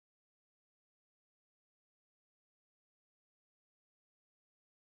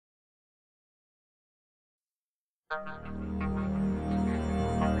Ever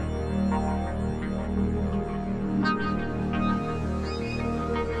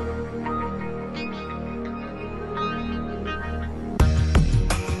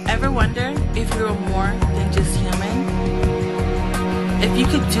wonder if you were more than just human? If you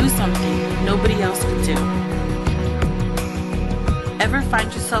could do something nobody else could do? Ever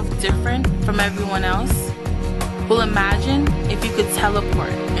find yourself different from everyone else? Well, imagine if you could teleport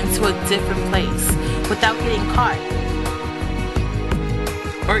into a different place without getting caught.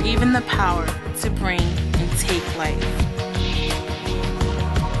 Or even the power to bring and take life.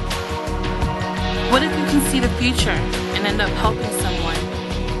 What if you can see the future and end up helping someone?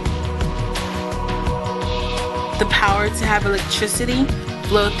 The power to have electricity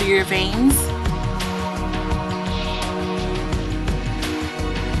flow through your veins?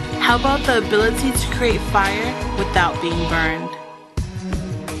 How about the ability to create fire without being burned?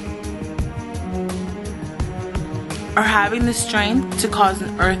 Or having the strength to cause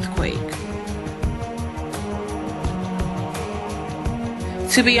an earthquake?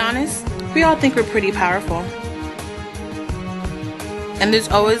 To be honest, we all think we're pretty powerful. And there's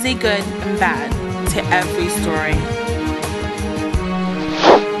always a good and bad to every story.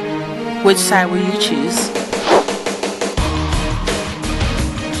 Which side will you choose?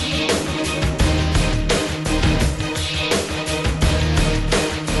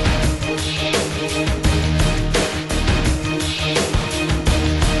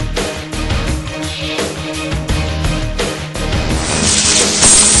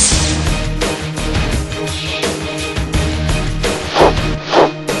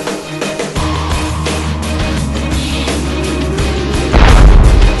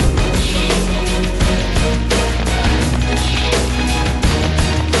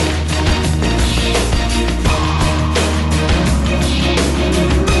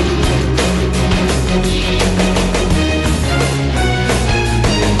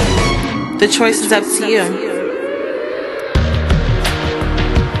 The choice is up to you.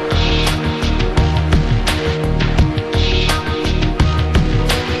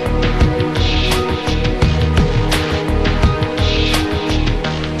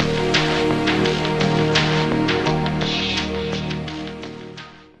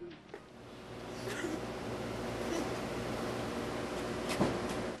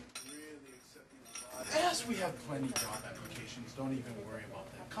 Yes, we have plenty of job applications. Don't even worry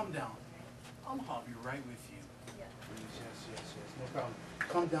about that. Come down. I'll be right with you. Yes. No problem.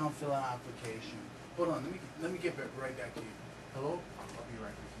 Come down, fill out application. Hold on. Let me get right back to you. Hello? I'll be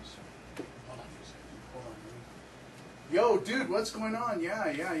right with you, sir. Hold on for a second. Hold on. Yo, dude, what's going on?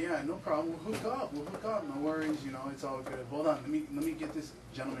 Yeah. No problem. We'll hook up. No worries. You know, it's all good. Hold on. Let me get this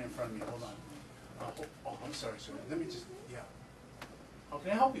gentleman in front of me. Hold on. I'm sorry, sir. Let me just. Yeah. How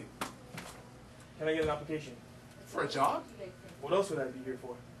can I help you? Can I get an application? For a job? What else would I be here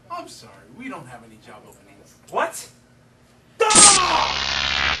for? I'm sorry, we don't have any job openings. What?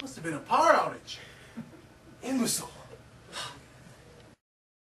 Must have been a power outage. Imbecile.